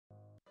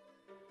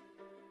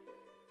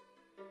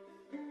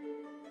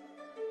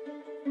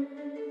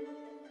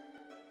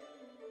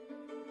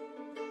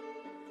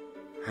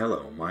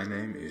Hello, my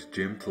name is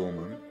Jim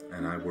Tolman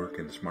and I work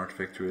in the Smart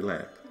Factory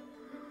Lab.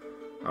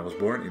 I was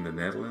born in the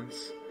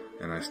Netherlands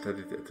and I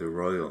studied at the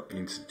Royal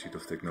Institute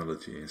of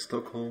Technology in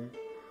Stockholm.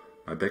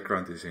 My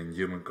background is in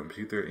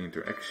human-computer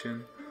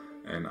interaction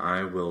and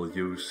I will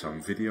use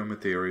some video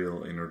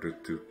material in order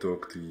to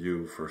talk to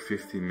you for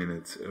 15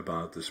 minutes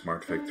about the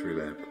Smart Factory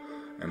Lab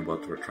and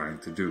what we're trying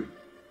to do.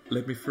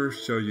 Let me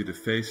first show you the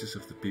faces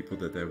of the people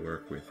that I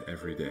work with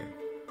every day.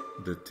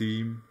 The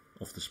team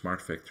of the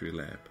Smart Factory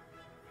Lab.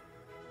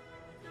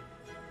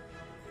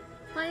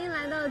 欢迎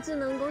来到智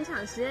能工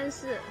厂实验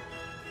室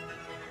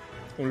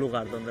Un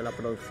lugar donde la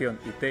producción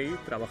y TI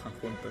trabajan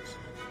juntos.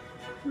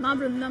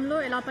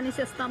 Nabrunnamlo e la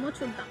panisestamo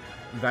chunta.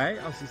 Wij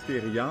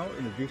assisteren jou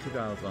in de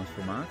digitale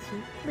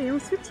transformatie. Et on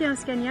soutient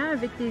Scania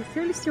avec des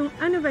solutions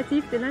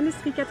innovatives de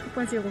l'industrie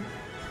 4.0.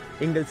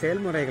 எங்கள்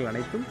செயல்முறைகள்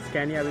அனைத்தும்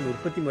ஸ்கேனியாவின்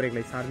உற்பத்தி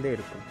முறைகளை சார்ந்தே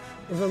இருக்கும்.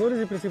 Os valores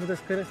e princípios da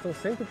Scania estão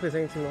sempre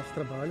presentes em nosso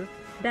trabalho.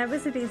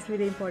 Diversity is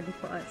really important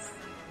for us.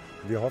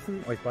 Wir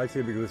hoffen, euch bald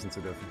hier begrüßen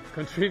zu dürfen.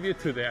 Contribute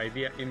to the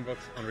idea inbox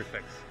on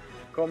Reflex.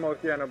 Kom och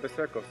gärna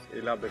besök oss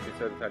i labbet i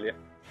Södertälje.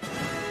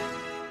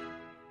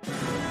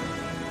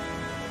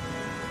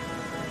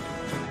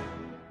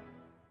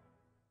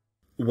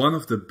 One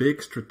of the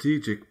big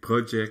strategic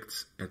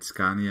projects at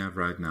Scania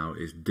right now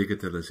is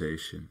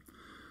digitalization,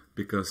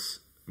 because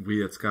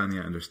we at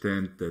Scania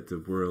understand that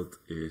the world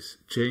is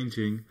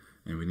changing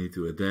and we need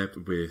to adapt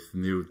with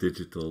new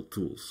digital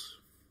tools.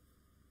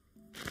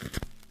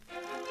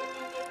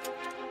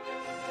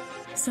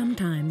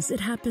 Sometimes it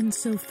happens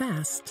so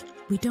fast,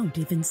 we don't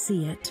even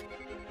see it.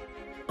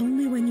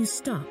 Only when you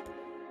stop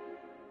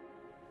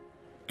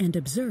and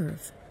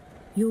observe,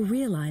 you'll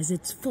realize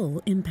its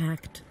full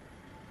impact.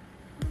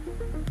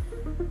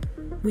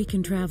 We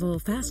can travel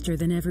faster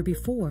than ever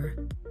before,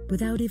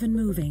 without even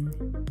moving.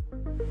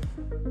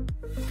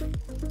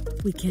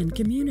 We can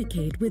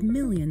communicate with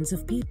millions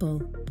of people,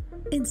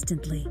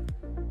 instantly.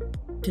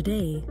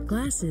 Today,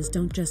 glasses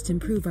don't just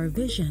improve our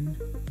vision,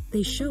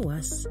 they show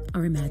us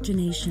our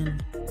imagination.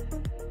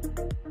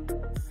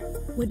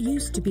 What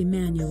used to be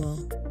manual,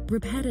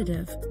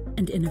 repetitive,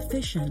 and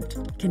inefficient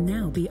can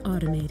now be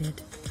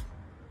automated.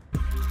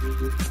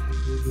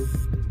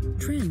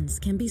 Trends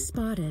can be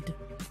spotted,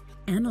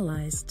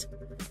 analyzed,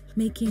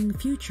 making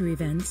future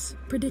events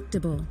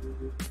predictable.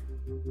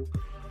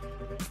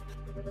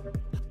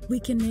 We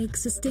can make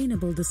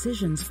sustainable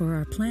decisions for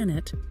our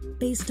planet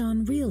based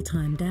on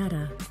real-time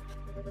data.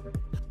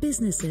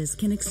 Businesses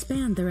can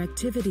expand their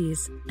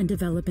activities and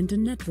develop into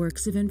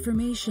networks of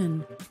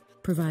information,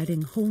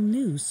 providing whole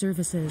new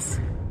services.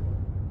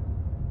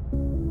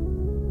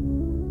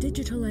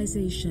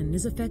 Digitalization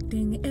is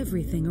affecting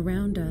everything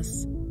around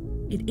us.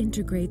 It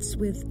integrates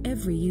with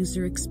every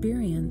user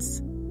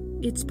experience.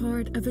 It's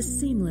part of a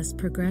seamless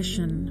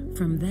progression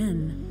from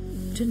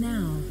then to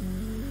now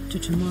to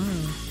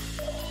tomorrow.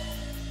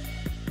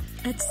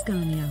 At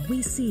Scania,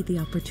 we see the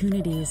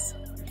opportunities.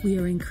 We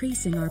are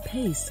increasing our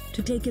pace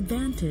to take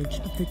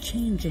advantage of the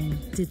changing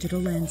digital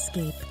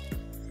landscape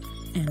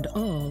and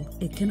all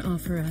it can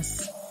offer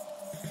us.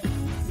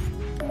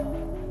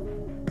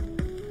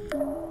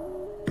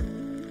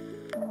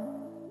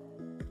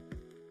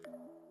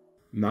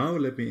 Now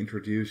let me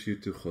introduce you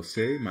to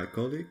José, my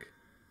colleague,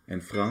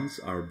 and Frans,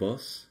 our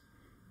boss,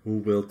 who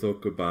will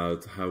talk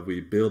about how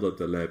we build up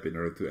the lab in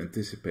order to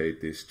anticipate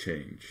this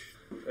change.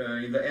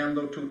 In the end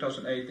of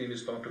 2018 we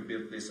started to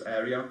build this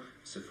area.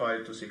 It's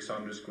 500 to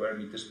 600 square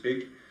meters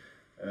big.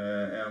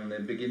 And the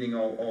beginning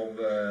of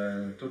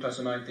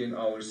 2019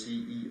 our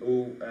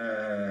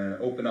CEO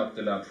opened up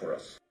the lab for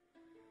us.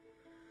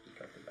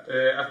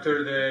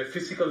 After the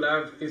physical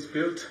lab is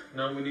built,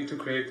 now we need to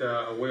create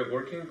a way of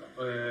working,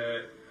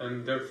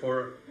 and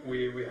therefore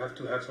we have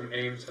to have some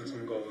aims and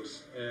some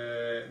goals.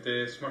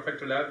 The Smart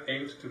Factory Lab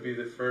aims to be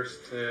the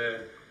first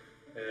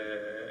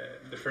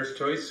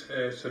choice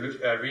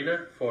solution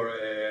arena for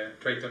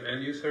Traton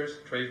end users.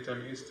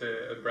 Traton is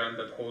a brand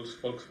that holds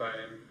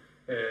Volkswagen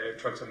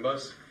trucks and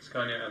bus,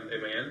 Scania and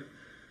MAN.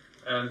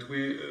 And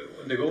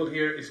the goal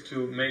here is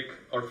to make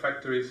our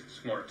factories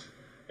smart.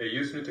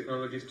 Use new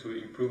technologies to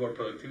improve our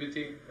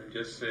productivity and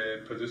just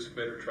produce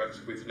better trucks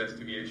with less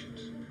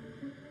deviations.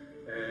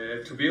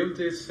 To build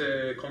this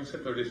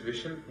concept or this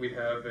vision, we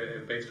have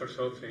based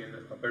ourselves in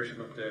a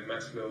version of the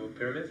Maslow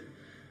pyramid,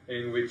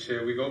 in which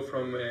we go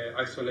from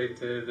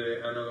isolated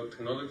analog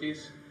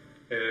technologies.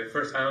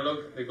 First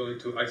analog, they go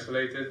into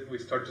isolated. We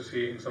start to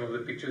see in some of the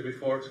pictures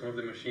before, some of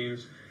the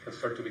machines can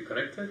start to be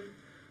connected.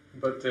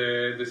 But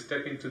the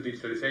step into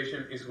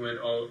digitalization is when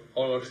all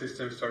our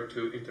systems start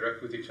to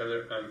interact with each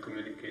other and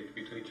communicate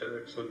between each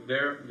other. So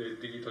there the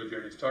digital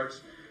journey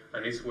starts,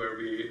 and is where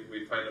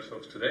we find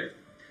ourselves today.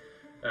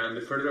 And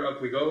the further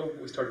up we go,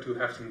 we start to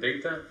have some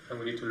data, and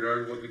we need to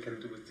learn what we can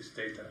do with this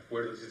data.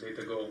 Where does this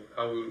data go?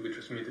 How will we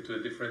transmit it to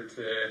the different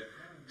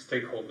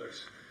stakeholders?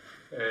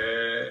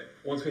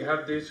 Once we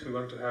have this, we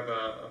want to have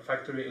a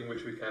factory in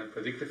which we can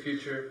predict the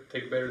future,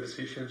 take better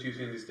decisions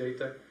using this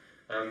data,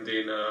 and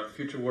in a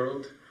future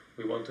world,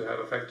 we want to have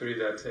a factory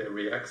that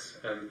reacts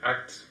and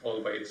acts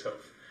all by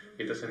itself.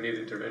 It doesn't need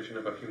intervention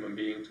of a human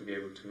being to be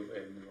able to move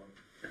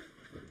on.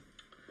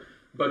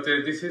 But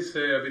this is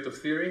a bit of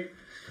theory.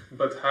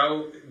 But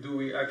how do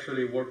we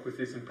actually work with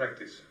this in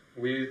practice?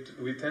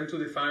 We tend to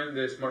define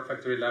the Smart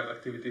Factory Lab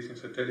activities in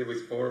Södertälje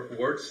with 4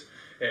 words: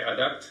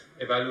 adapt,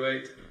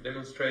 evaluate,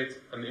 demonstrate,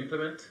 and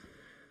implement.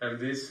 And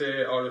these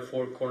are the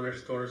 4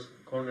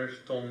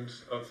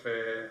 cornerstones of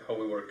how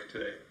we work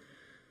today.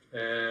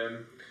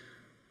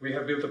 We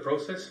have built a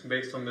process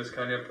based on the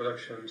Scania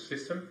production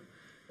system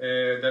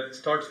that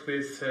starts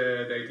with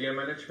the idea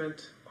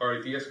management. Our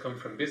ideas come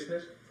from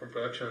business, from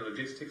production and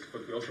logistics,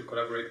 but we also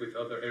collaborate with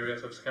other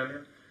areas of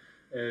Scania.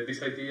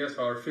 These ideas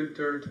are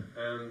filtered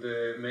and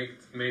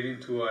made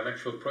into an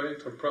actual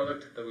project or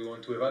product that we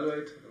want to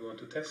evaluate, that we want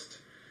to test.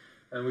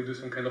 And we do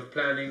some kind of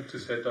planning to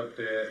set up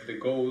the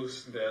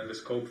goals and the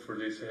scope for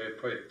this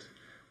project.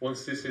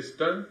 Once this is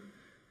done,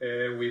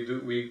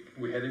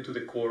 we head into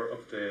the core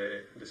of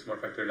the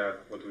Smart Factory Lab,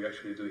 what we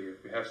actually do here.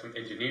 We have some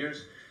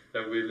engineers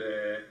that will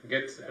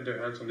get their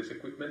hands on this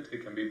equipment.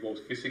 It can be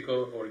both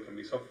physical or it can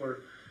be software.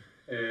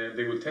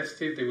 They will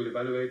test it, they will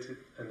evaluate it,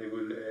 and they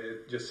will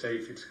just say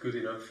if it's good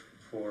enough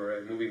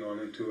for moving on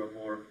into a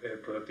more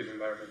productive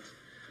environment.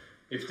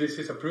 If this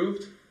is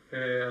approved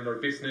and our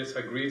business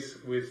agrees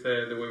with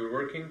the way we're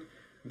working,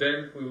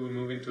 then we will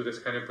move into the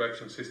Scania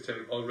production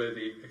system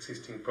already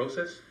existing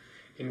process,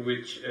 in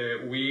which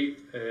we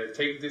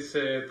take this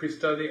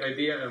pre-study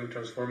idea and we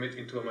transform it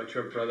into a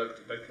mature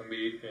product that can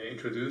be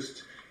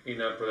introduced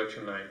in a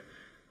production line.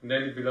 And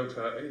then it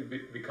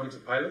becomes a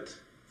pilot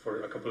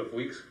for a couple of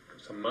weeks,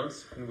 some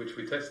months, in which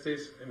we test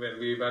this and when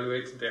we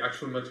evaluate the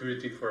actual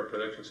maturity for a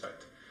production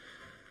site.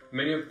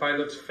 Many of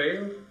pilots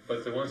fail,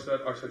 but the ones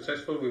that are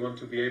successful, we want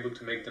to be able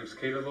to make them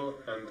scalable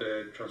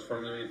and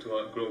transform them into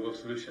a global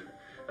solution.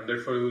 And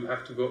therefore, we will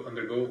have to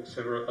undergo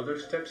several other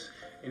steps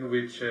in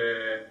which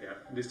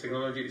this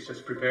technology is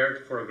just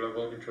prepared for a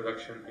global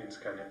introduction in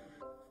Scania.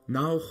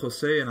 Now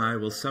Jose and I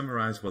will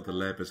summarize what the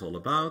lab is all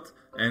about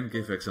and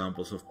give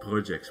examples of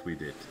projects we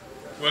did.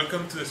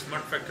 Welcome to the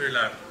Smart Factory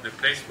Lab, the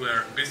place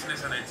where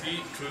business and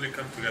IT truly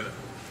come together.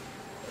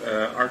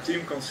 Our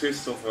team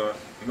consists of a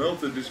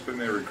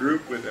multidisciplinary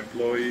group with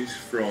employees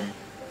from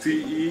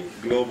TE,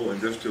 Global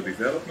Industrial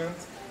Development,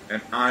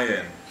 and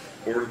IN,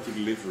 Order to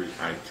Delivery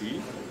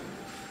IT.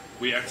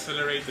 We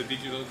accelerate the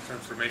digital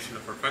transformation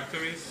of our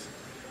factories,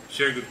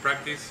 share good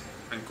practice,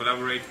 and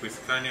collaborate with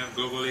Scania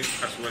globally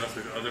as well as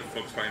with other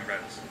Volkswagen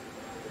brands.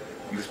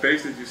 And the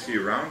space that you see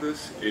around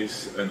us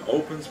is an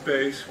open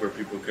space where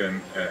people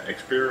can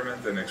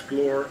experiment and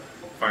explore,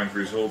 find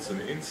results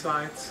and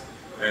insights.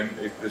 And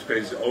the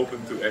space is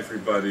open to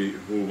everybody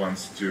who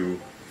wants to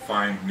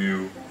find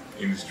new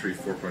Industry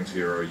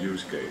 4.0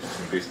 use cases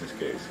and business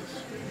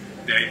cases.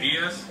 The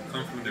ideas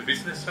come from the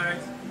business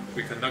side.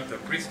 We conduct a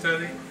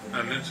pre-study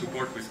and then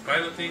support with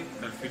piloting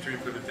and future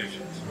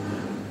implementations.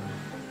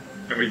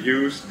 And we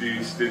use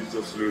these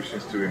digital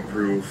solutions to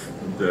improve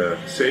the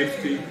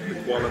safety, the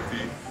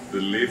quality,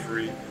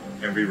 delivery,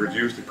 and we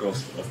reduce the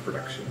cost of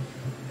production.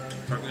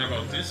 Talking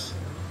about this,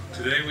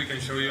 today we can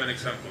show you an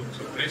example,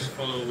 so please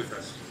follow with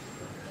us.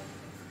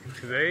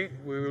 Today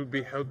we will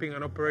be helping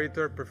an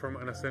operator perform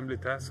an assembly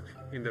task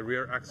in the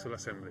rear axle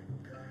assembly.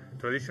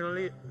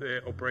 Traditionally,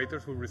 the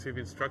operators will receive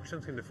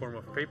instructions in the form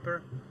of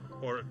paper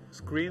or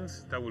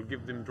screens that will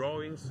give them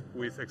drawings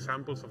with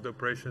examples of the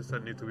operations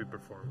that need to be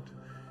performed.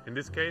 In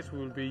this case, we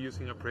will be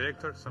using a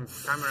projector, some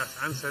cameras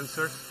and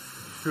sensors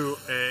to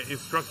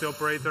instruct the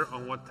operator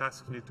on what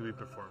tasks need to be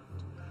performed.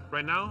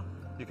 Right now,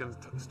 you can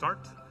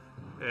start.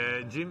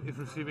 Jim is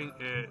receiving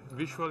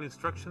visual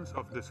instructions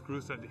of the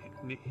screws that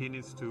he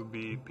needs to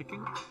be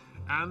picking,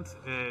 and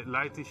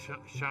light is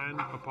shined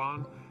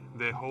upon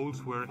the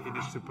holes where he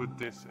needs to put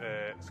these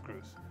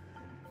screws.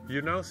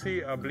 You now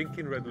see a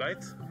blinking red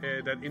light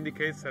that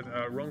indicates that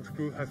a wrong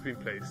screw has been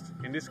placed.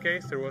 In this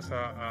case, there was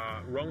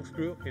a wrong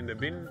screw in the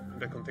bin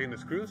that contained the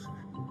screws.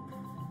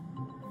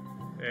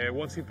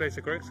 Once he places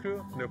the correct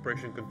screw, the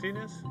operation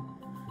continues,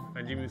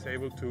 and Jim is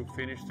able to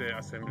finish the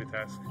assembly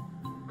task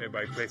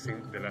by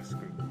placing the last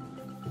screw.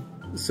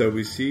 So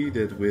we see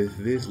that with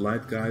this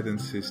light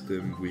guidance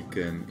system we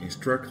can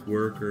instruct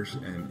workers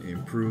and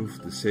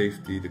improve the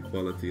safety, the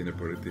quality and the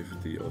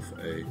productivity of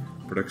a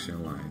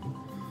production line.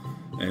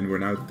 And we're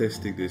now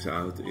testing this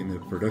out in a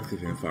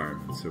productive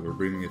environment. So we're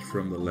bringing it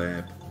from the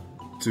lab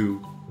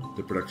to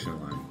the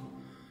production line.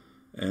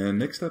 And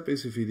next up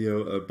is a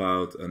video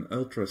about an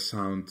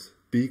ultrasound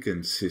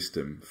beacon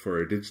system for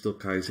a digital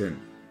Kaizen.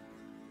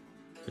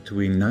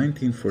 Between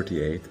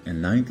 1948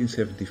 and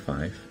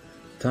 1975,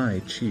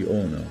 Taichi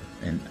Ono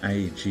and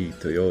Aiji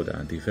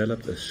Toyoda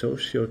developed a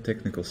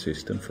socio-technical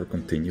system for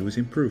continuous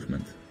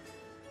improvement.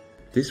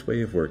 This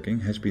way of working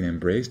has been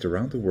embraced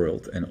around the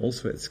world, and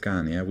also at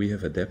Scania we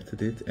have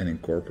adapted it and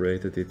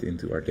incorporated it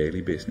into our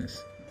daily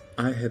business.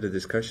 I had a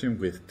discussion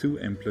with 2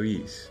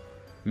 employees.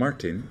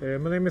 Martin.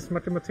 My name is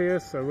Martin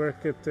Mathias. I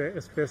work at the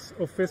SPS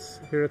office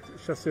here at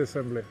Chassis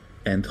Assembly.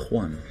 And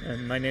Juan.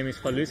 And my name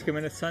is Luis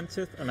Jimenez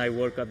Sanchez and I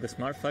work at the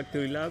Smart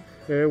Factory Lab.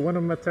 One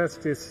of my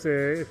tasks is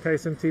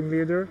Kaizen team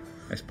leader.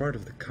 As part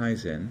of the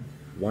Kaizen,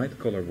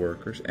 white-collar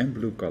workers and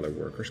blue-collar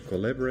workers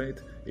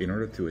collaborate in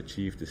order to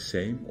achieve the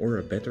same or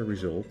a better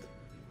result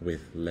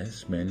with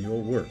less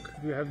manual work.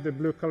 We have the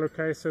blue-collar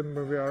Kaizen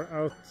where we are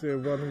out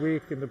 1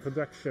 week in the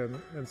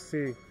production and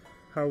see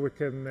how we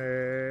can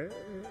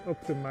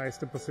optimize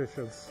the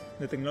positions.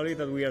 The technology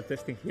that we are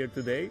testing here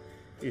today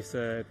is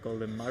called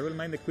the Marble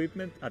Mind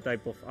equipment, a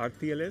type of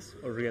RTLS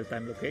or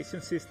real-time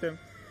location system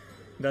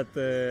that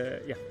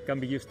can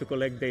be used to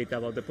collect data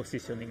about the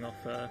positioning of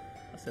a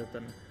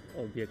certain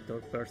object or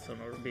person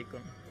or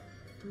beacon.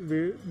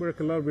 We work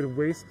a lot with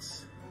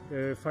wastes,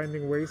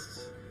 finding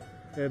wastes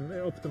and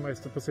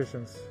optimize the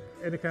positions.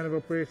 Any kind of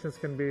operations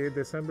can be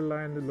the assembly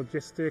line, the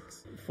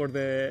logistics. For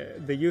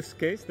the use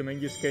case, the main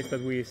use case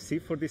that we see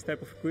for this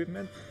type of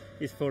equipment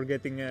is for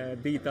getting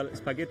digital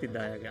spaghetti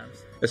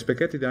diagrams. A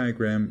spaghetti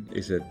diagram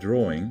is a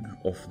drawing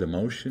of the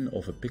motion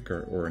of a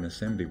picker or an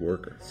assembly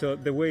worker. So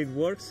the way it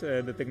works,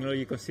 the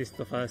technology consists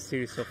of a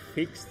series of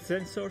fixed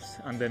sensors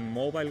and then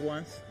mobile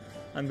ones.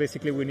 And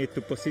basically we need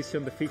to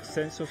position the fixed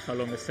sensors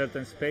along a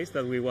certain space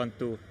that we want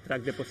to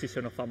track the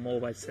position of a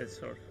mobile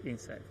sensor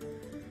inside.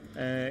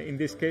 In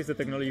this case, the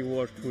technology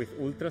works with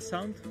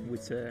ultrasound,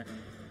 which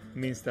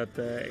means that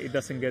it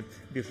doesn't get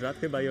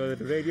disrupted by other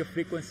radio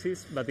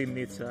frequencies, but it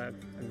needs a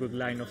good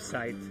line of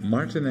sight.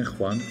 Martin and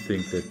Juan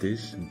think that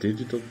this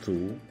digital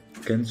tool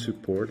can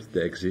support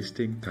the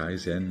existing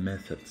Kaizen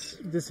methods.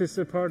 This is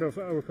a part of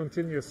our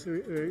continuous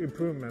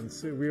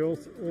improvements. We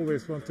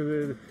always want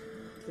to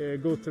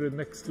go to the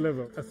next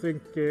level. I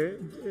think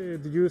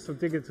the use of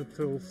digital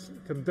tools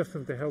can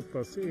definitely help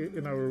us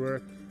in our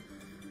work.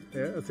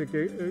 I think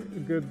a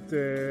good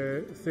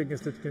thing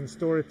is that you can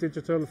store it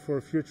digital for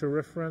future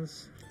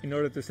reference. In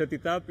order to set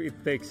it up, it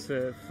takes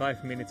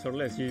 5 minutes or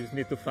less. You just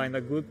need to find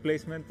a good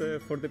placement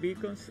for the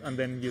beacons, and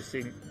then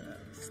using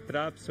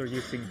straps or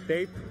using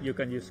tape, you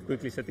can just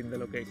quickly set in the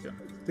location.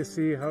 To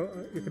see how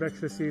you can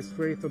actually see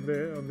straight on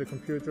the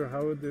computer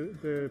how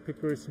the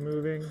picker is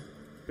moving.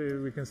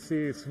 We can see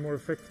it's more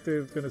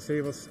effective, it's going to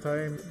save us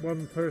time.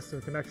 One person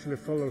can actually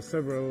follow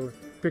several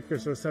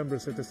pickers or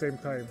assemblers at the same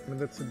time, and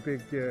that's a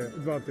big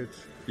advantage.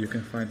 You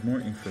can find more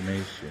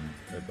information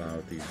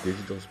about these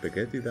digital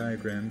spaghetti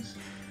diagrams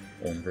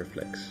on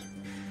Reflex.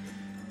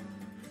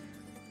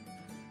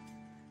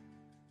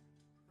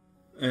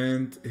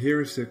 And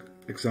here is an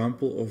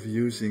example of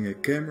using a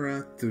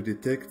camera to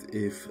detect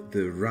if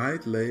the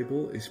right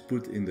label is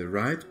put in the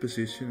right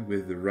position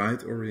with the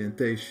right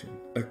orientation.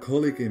 A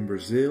colleague in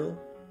Brazil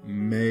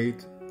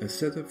made a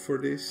setup for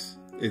this.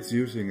 It's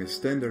using a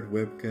standard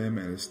webcam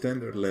and a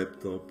standard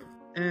laptop.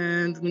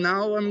 And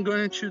now I'm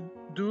going to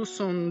do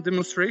some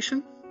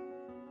demonstration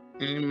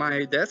in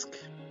my desk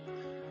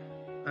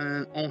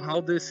on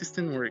how the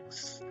system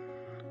works.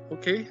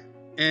 Okay,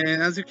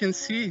 and as you can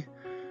see,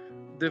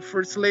 the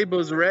first label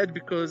is red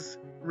because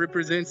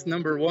represents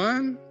number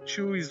 1,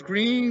 2 is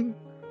green,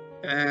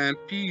 and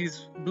P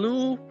is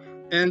blue,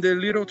 and the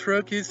little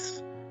truck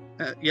is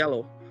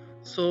yellow.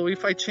 So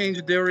if I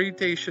change the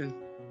orientation,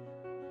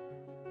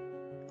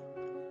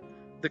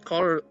 the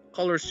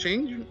colors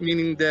change,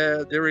 meaning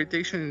that the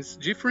orientation is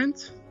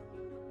different.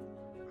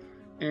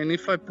 And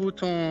if I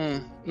put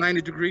on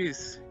 90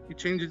 degrees, it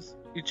changes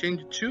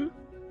too.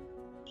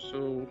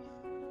 So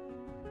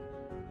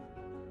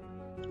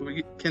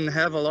we can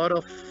have a lot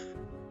of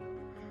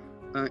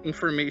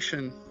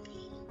information.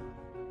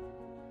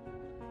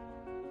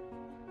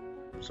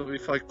 So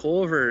if I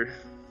cover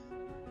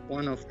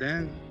one of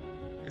them,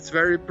 it's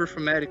very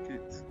performatic,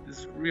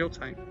 it's real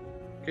time,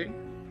 okay?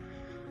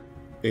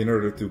 In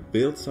order to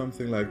build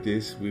something like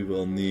this, we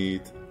will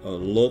need a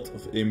lot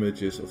of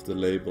images of the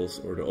labels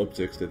or the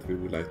objects that we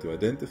would like to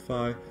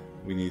identify.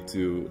 We need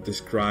to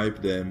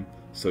describe them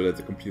so that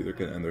the computer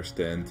can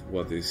understand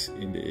what is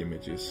in the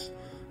images.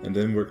 And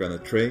then we're going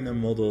to train a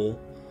model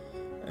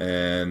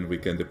and we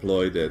can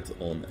deploy that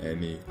on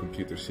any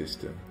computer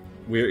system.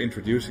 We're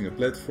introducing a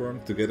platform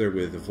together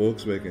with the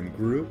Volkswagen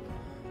Group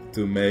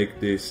to make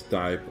this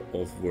type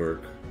of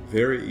work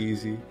very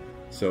easy.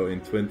 So in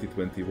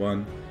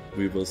 2021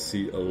 we will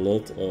see a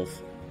lot of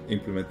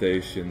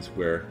implementations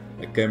where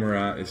a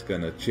camera is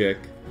gonna check,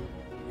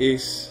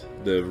 is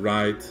the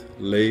right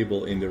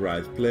label in the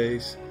right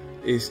place,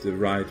 is the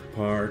right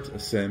part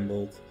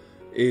assembled,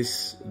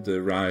 is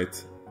the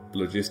right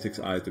logistics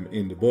item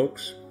in the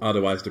box,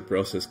 otherwise the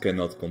process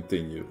cannot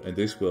continue, and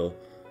this will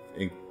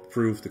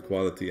improve the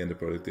quality and the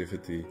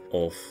productivity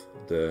of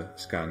the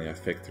Scania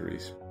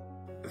factories.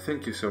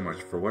 Thank you so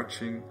much for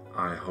watching.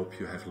 I hope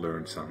you have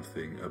learned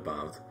something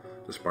about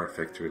the Smart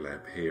Factory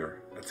Lab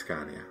here at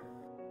Scania.